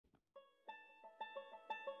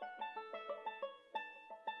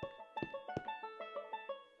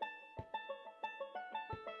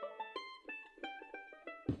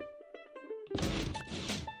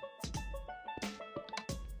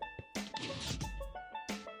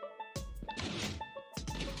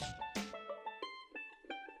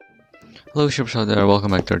Hello shippers out there,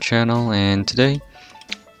 welcome back to our channel, and today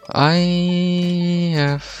I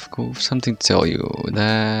have something to tell you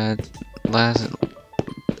that I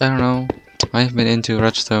don't know, I've been into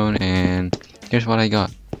redstone and here's what I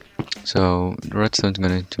got. So the redstone's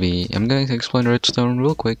going to be, I'm going to explain redstone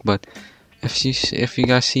real quick, but if you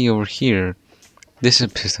guys see over here, this is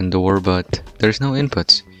a piston door, but there's no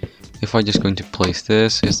inputs. If I'm just going to place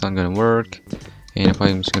this, it's not going to work, and if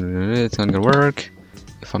I'm just going to do it, it's not going to work.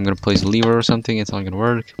 If I'm gonna place a lever or something, it's not gonna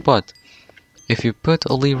work. But if you put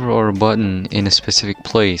a lever or a button in a specific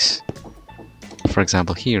place, for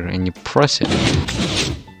example here, and you press it,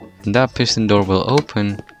 that piston door will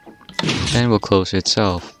open and will close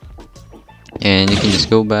itself. And you can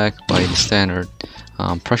just go back by the standard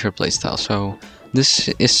pressure plate style. So this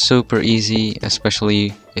is super easy,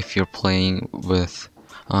 especially if you're playing with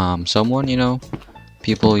someone, you know,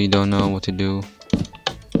 people you don't know what to do.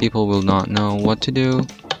 People will not know what to do,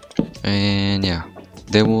 and yeah,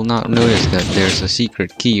 they will not notice that there's a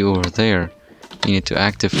secret key over there you need to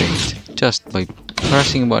activate just by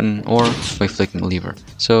pressing a button or by flicking a lever.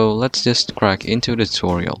 So let's just crack into the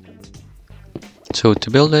tutorial. So to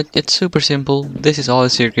build it, it's super simple. This is all the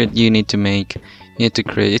secret you need to make, you need to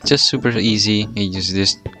create. It's just super easy. You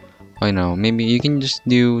just I know, maybe you can just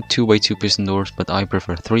do 2x2 piston doors, but I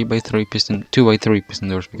prefer 2x3 piston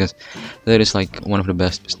doors because that is like one of the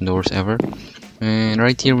best piston doors ever. And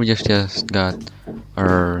right here we just got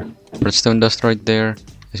our redstone dust right there.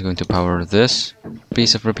 Is going to power this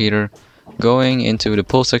piece of repeater, going into the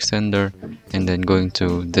pulse extender, and then going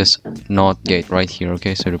to this NOT gate right here.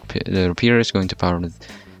 Okay, so the repeater is going to power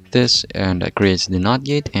this, and that creates the NOT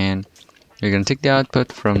gate, and you're going to take the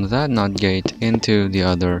output from that NOT gate into the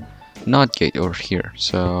other NOT gate over here.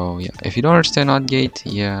 So yeah, if you don't understand NOT gate,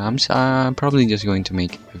 yeah, I'm probably just going to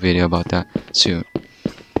make a video about that soon.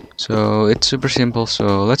 So it's super simple,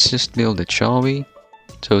 so let's just build it, shall we?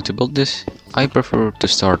 So to build this, I prefer to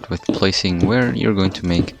start with placing where you're going to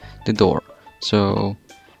make the door. So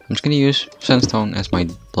I'm just going to use sandstone as my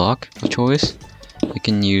block of choice. You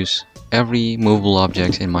can use every movable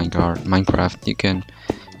object in Minecraft. You can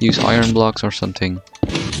use iron blocks or something.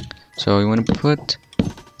 So you want to put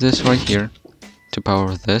this right here to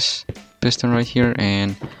power this piston right here,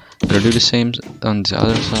 and I'm gonna do the same on the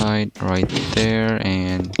other side right there,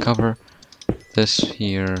 and cover this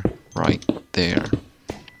here right there.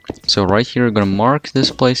 So right here we're gonna mark this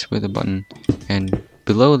place with a button, and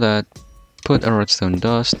below that put a redstone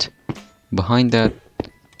dust, behind that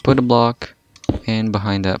put a block, and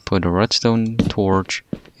behind that put a redstone torch,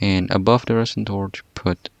 and above the redstone torch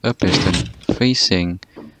put a piston facing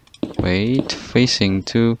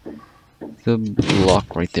to the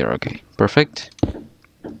block right there. Okay, perfect.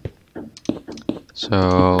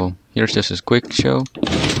 So here's just a quick show.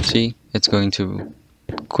 See, it's going to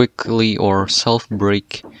quickly or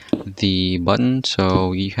self-break the button,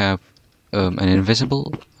 so you have an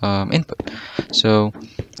invisible input. So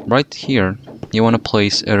right here you want to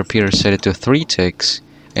place a repeater, set it to 3 ticks,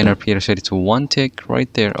 and a repeater set it to 1 tick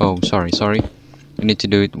right there. Oh, sorry, you need to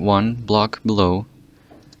do it 1 block below.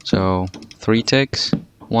 So 3 ticks,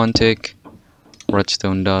 1 tick,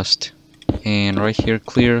 redstone dust, and right here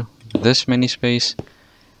clear this many space.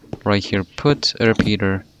 Right here put a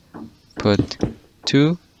repeater, put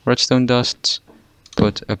 2 redstone dusts,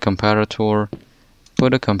 put a comparator,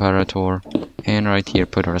 and right here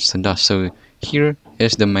put a redstone dust. So here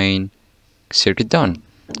is the main circuit done.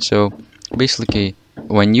 So basically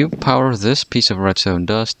when you power this piece of redstone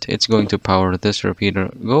dust, it's going to power this repeater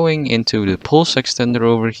going into the pulse extender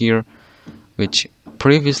over here, which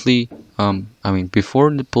previously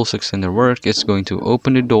before the pulse extender work, it's going to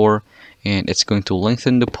open the door and it's going to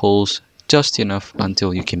lengthen the pulse just enough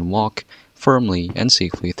until you can walk firmly and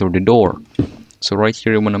safely through the door. So right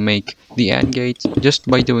here you want to make the AND gate just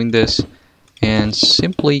by doing this, and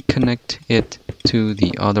simply connect it to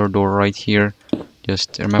the other door right here.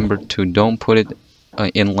 Just remember to don't put it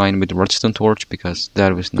in line with the redstone torch, because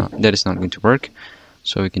that is not going to work.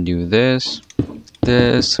 So we can do this,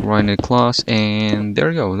 right in the class, and there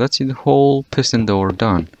you go. That's the whole piston door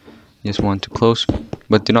done. Just want to close,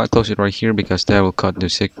 but do not close it right here because that will cut the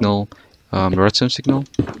signal, the redstone signal.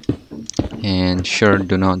 And sure,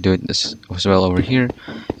 do not do it as well over here.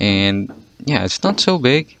 And yeah, it's not so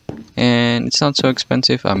big and it's not so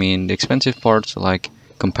expensive. I mean, the expensive parts like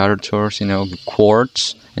comparators, you know, the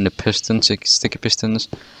quartz and the pistons, sticky pistons.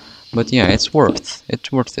 But yeah, it's worth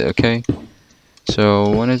it, okay? So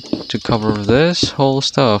wanted to cover this whole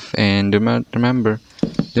stuff, and remember,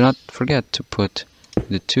 do not forget to put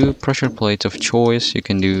the 2 pressure plates of choice. You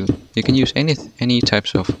can use any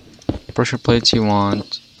types of pressure plates you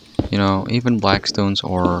want, you know, even blackstones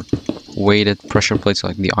or weighted pressure plates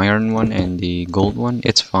like the iron one and the gold one,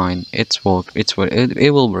 it's fine. It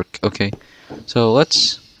will work. Okay, so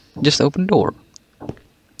let's just open the door.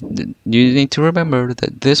 You need to remember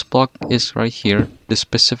that this block is right here, the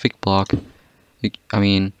specific block. I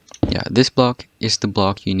mean, yeah, this block is the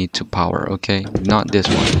block you need to power, okay? Not this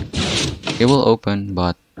one. It will open,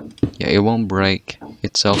 but yeah, it won't break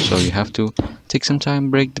itself, so you have to take some time,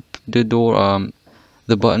 break the door,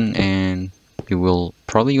 the button, and you will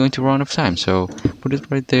probably going to run out of time. So put it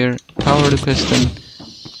right there, power the piston,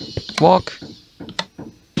 walk,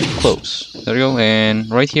 close. There you go, and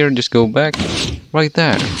right here, just go back, right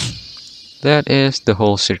there. That is the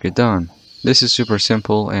whole circuit done. This is super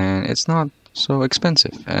simple, and it's not so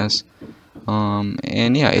expensive as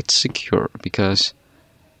and yeah, it's secure because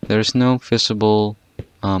there's no visible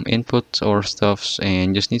inputs or stuffs,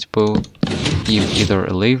 and just need to put either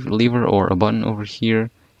a lever or a button over here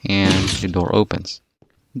and the door opens.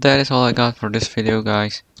 That is all I got for this video,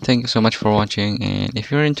 guys. Thank you so much for watching, and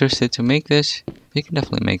if you're interested to make this, you can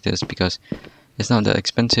definitely make this because it's not that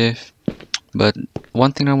expensive. But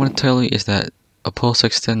one thing I want to tell you is that a pulse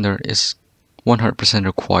extender is 100%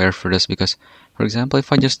 required for this, because for example,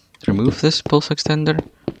 if I just remove this pulse extender,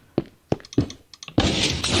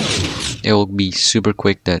 it will be super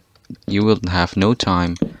quick that you will have no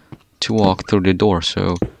time to walk through the door.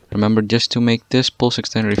 So remember just to make this pulse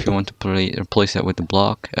extender. If you want to replace that with the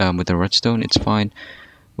block, with the redstone, it's fine.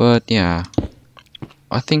 But yeah,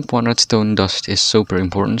 I think one redstone dust is super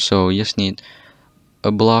important, so you just need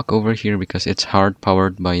a block over here because it's hard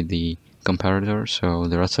powered by the comparator, so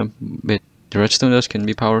the redstone dust can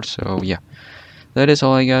be powered. So yeah, that is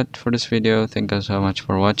all I got for this video. Thank you so much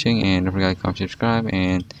for watching, and don't forget to comment, subscribe,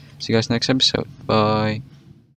 and see you guys next episode. Bye.